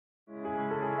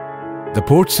The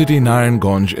port city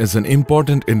Narayanganj is an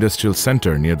important industrial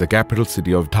center near the capital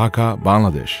city of Dhaka,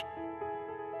 Bangladesh.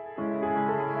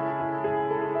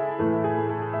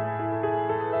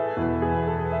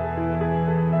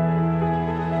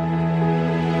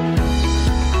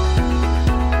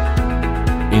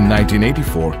 In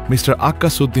 1984, Mr.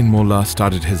 Akkasuddin Molla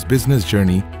started his business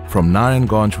journey from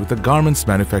Narayanganj with a garments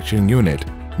manufacturing unit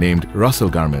named Russel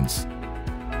Garments.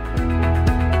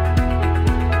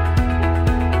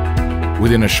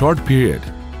 Within a short period,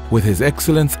 with his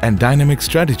excellence and dynamic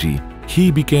strategy, he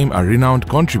became a renowned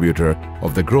contributor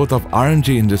of the growth of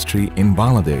R&G industry in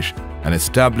Bangladesh and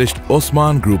established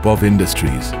Osman Group of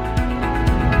Industries.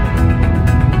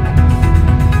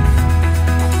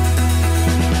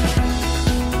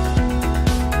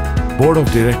 Board of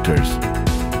Directors: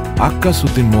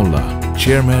 Akkasuddin Molla,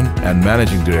 Chairman and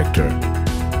Managing Director;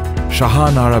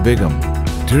 Shahanara Begum,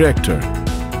 Director;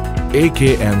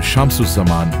 AKM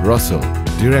Shamsuzzaman Russel,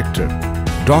 Director;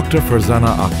 Dr.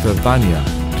 Farzana Akhtar Tania,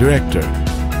 Director;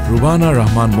 Rubana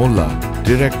Rahman Molla,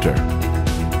 Director.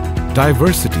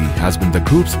 Diversity has been the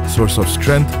group's source of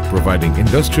strength, providing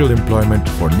industrial employment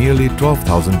for nearly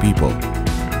 12,000 people.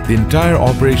 The entire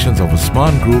operations of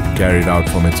Osman Group carried out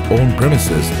from its own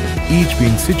premises, each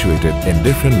being situated in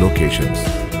different locations.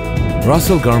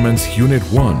 Russel Garments Unit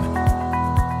 1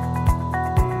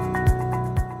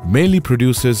 mainly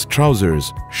produces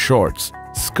trousers, shorts,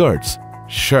 skirts,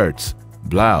 shirts,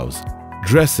 blouse,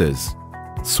 dresses,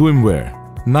 swimwear,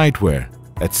 nightwear,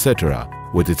 etc.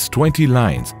 with its 20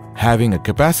 lines, having a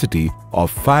capacity of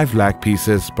 5 lakh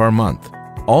pieces per month.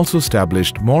 Also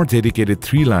established more dedicated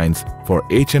 3 lines for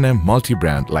H&M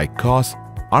multi-brand like COS,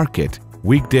 Arket,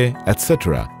 Weekday,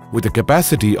 etc. with a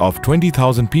capacity of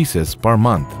 20,000 pieces per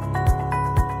month.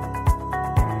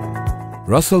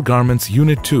 Russel Garments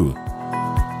Unit 2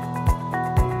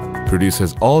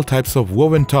 produces all types of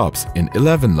woven tops in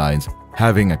 11 lines,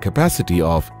 having a capacity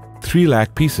of 3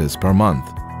 lakh pieces per month.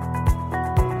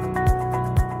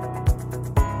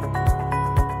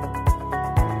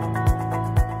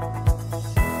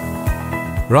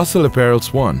 Russel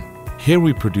Apparels 1. Here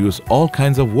we produce all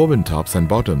kinds of woven tops and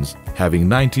bottoms, having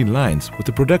 19 lines with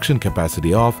a production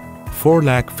capacity of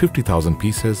 4,50,000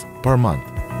 pieces per month.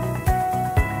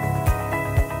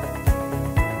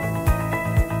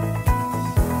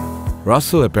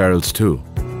 Russel Apparels 2.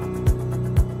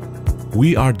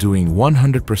 We are doing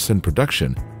 100%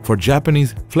 production for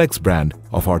Japanese Flex brand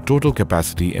of our total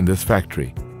capacity in this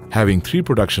factory, having 3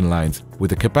 production lines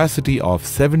with a capacity of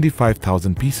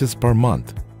 75,000 pieces per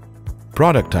month.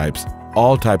 Product types: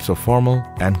 all types of formal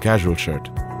and casual shirt.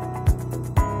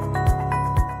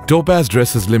 Topaz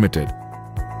Dresses Limited.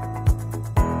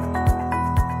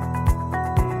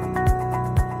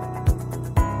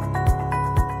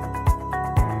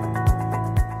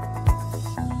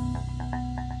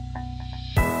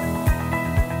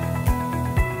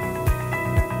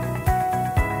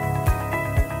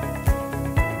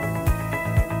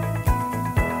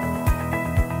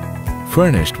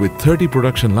 Furnished with 30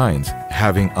 production lines,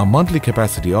 having a monthly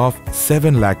capacity of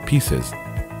 7 lakh pieces.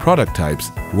 Product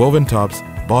types: woven tops,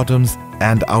 bottoms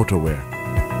and outerwear.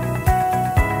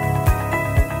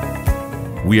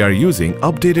 We are using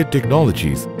updated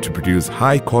technologies to produce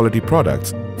high-quality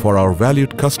products for our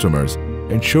valued customers,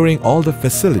 ensuring all the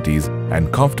facilities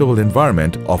and comfortable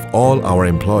environment of all our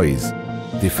employees.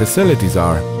 The facilities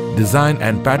are design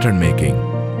and pattern making,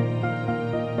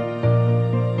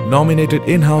 nominated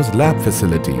in-house lab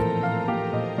facility,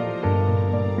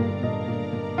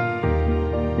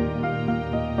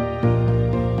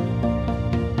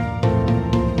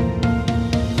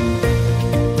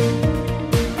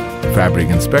 fabric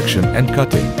inspection and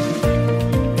cutting,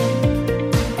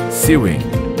 sewing,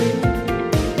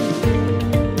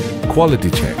 quality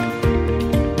check,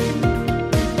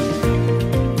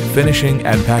 finishing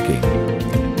and packing,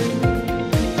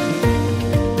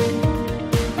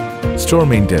 store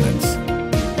maintenance,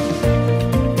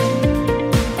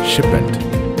 shipment.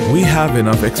 We have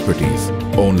enough expertise.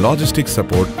 Own logistics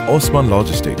support Osman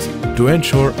Logistics to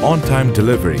ensure on-time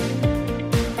delivery.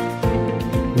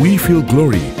 We feel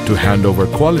glory to hand over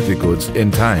quality goods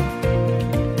in time.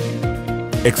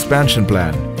 Expansion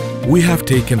plan. We have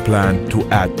taken plan to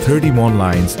add 30 more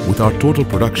lines with our total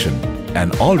production,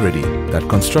 and already that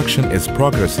construction is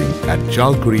progressing at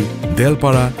Jalkuri,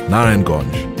 Delpara,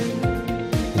 Narayanganj.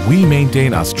 We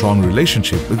maintain a strong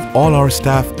relationship with all our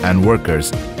staff and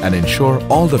workers and ensure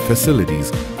all the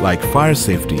facilities like fire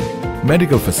safety,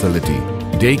 medical facility,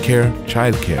 daycare,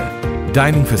 childcare,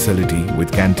 dining facility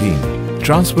with canteen,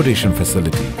 transportation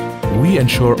facility. We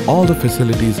ensure all the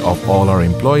facilities of all our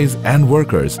employees and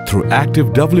workers through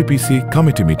active WPC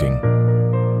committee meeting.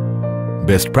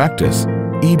 Best Practice,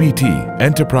 EBT,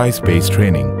 Enterprise-Based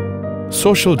Training,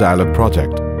 Social Dialogue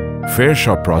Project, Fair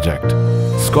Shop Project,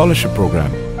 Scholarship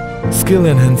Program, Skill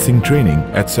Enhancing Training,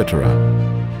 etc.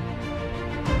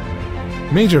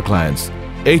 Major clients: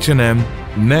 H&M,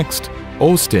 Next,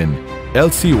 Austin,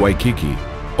 LC Waikiki,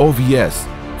 OVS,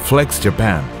 Flex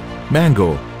Japan,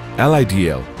 Mango,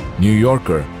 LIDL, New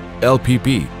Yorker,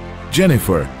 LPP,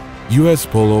 Jennifer, US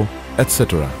Polo,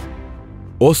 etc.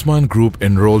 Osman Group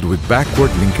enrolled with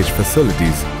backward linkage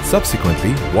facilities,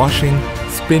 subsequently washing,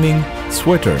 spinning,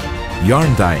 sweater,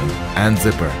 yarn dyeing and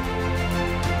zipper.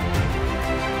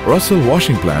 Russel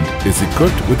washing plant is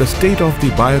equipped with a state-of-the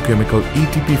biochemical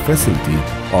ETP facility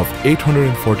of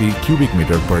 840 cubic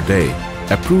meter per day,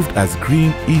 approved as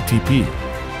Green ETP,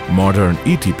 Modern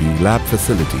ETP Lab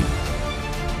Facility.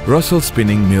 Russel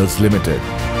Spinning Mills Limited.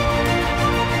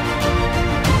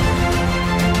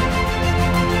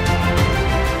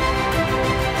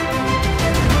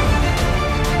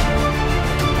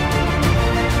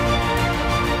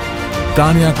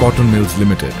 Tanya Cotton Mills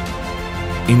Limited.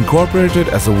 Incorporated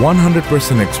as a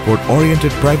 100%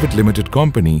 export-oriented private limited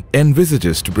company,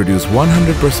 envisages to produce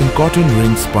 100% cotton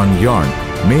ring spun yarn,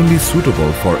 mainly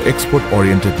suitable for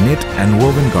export-oriented knit and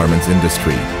woven garments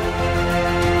industry.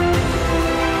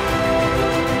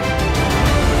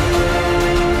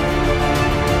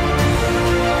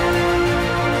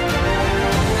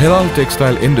 Hilal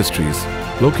Textile Industries,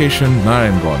 location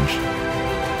Narayanganj.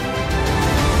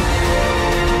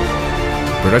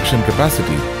 Production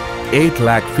capacity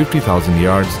 8,50,000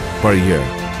 yards per year.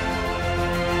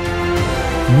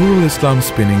 Nurul Islam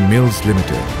Spinning Mills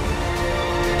Limited.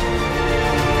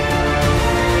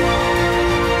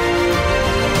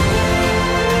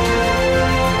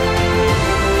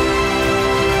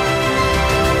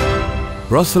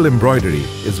 Russel Embroidery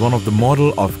is one of the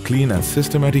model of clean and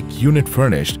systematic unit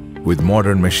furnished with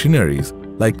modern machineries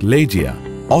like Legia,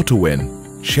 Autowin,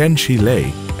 Shenshi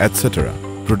Lei, etc.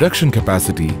 Production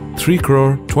capacity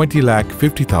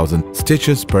 3,20,50,000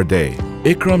 stitches per day.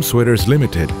 Ikram Sweaters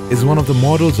Limited is one of the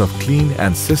models of clean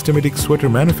and systematic sweater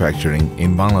manufacturing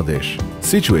in Bangladesh,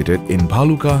 situated in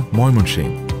Bhaluka,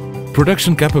 Moymunshing.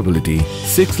 Production capability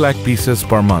 6 lakh pieces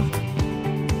per month.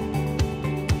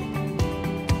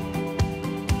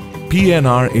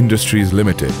 PNR Industries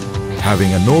Limited,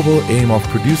 having a noble aim of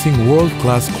producing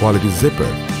world-class quality zipper,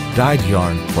 dyed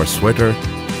yarn for sweater,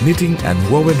 knitting and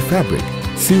woven fabric,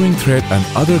 sewing thread and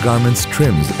other garments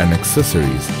trims and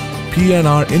accessories.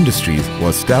 PNR Industries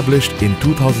was established in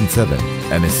 2007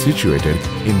 and is situated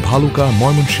in Bhaluka,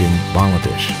 Moymunshing,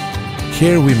 Bangladesh.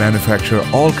 Here we manufacture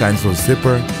all kinds of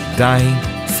zipper, dyeing,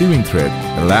 sewing thread,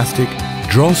 elastic,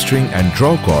 drawstring and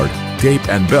draw cord, tape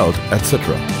and belt,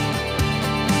 etc.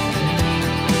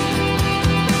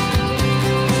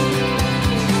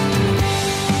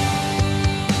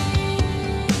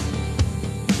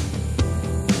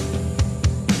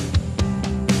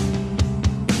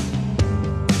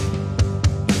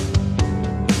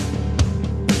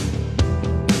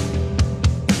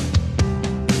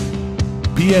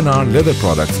 PNR Leather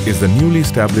Products is the newly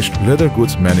established leather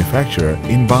goods manufacturer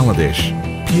in Bangladesh.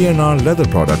 PNR Leather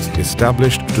Products is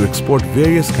established to export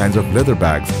various kinds of leather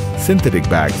bags, synthetic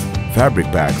bags,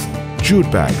 fabric bags, jute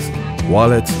bags,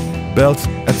 wallets, belts,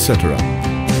 etc.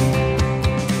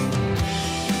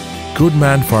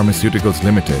 Goodman Pharmaceuticals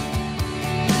Limited.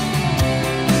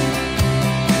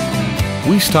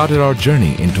 We started our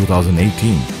journey in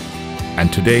 2018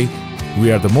 and today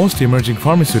we are the most emerging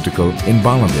pharmaceutical in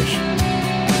Bangladesh.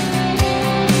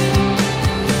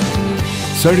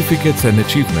 Certificates and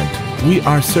achievement. We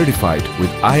are certified with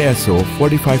ISO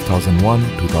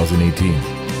 45001-2018,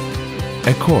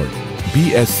 Accord,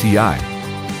 BSCI,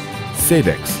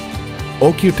 SEDEX,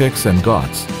 OQTEX and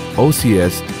GOTS,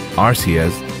 OCS,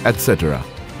 RCS, etc.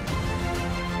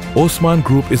 Osman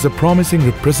Group is a promising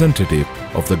representative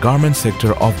of the garment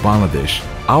sector of Bangladesh.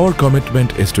 Our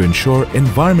commitment is to ensure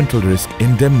environmental risk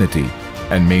indemnity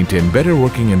and maintain better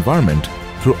working environment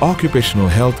through occupational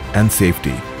health and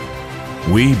safety.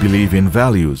 We believe in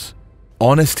values,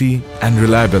 honesty and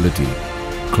reliability,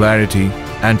 clarity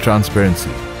and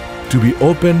transparency, to be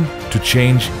open to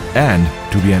change and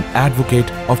to be an advocate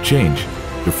of change,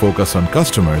 to focus on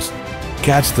customers,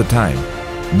 catch the time,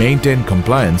 maintain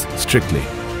compliance strictly.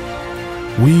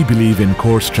 We believe in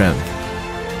core strength,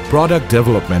 product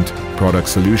development, product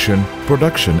solution,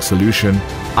 production solution,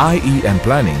 IE and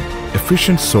planning,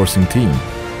 efficient sourcing team,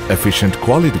 efficient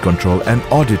quality control and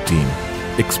audit team,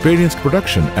 experienced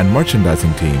production and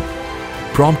merchandising team,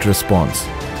 prompt response,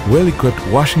 well-equipped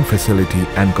washing facility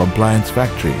and compliance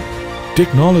factory,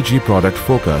 technology product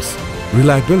focus,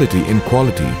 reliability in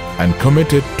quality, and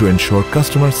committed to ensure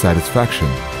customer satisfaction.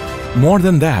 More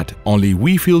than that, only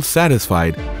we feel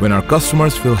satisfied when our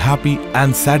customers feel happy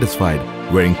and satisfied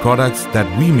wearing products that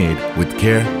we made with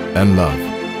care and love.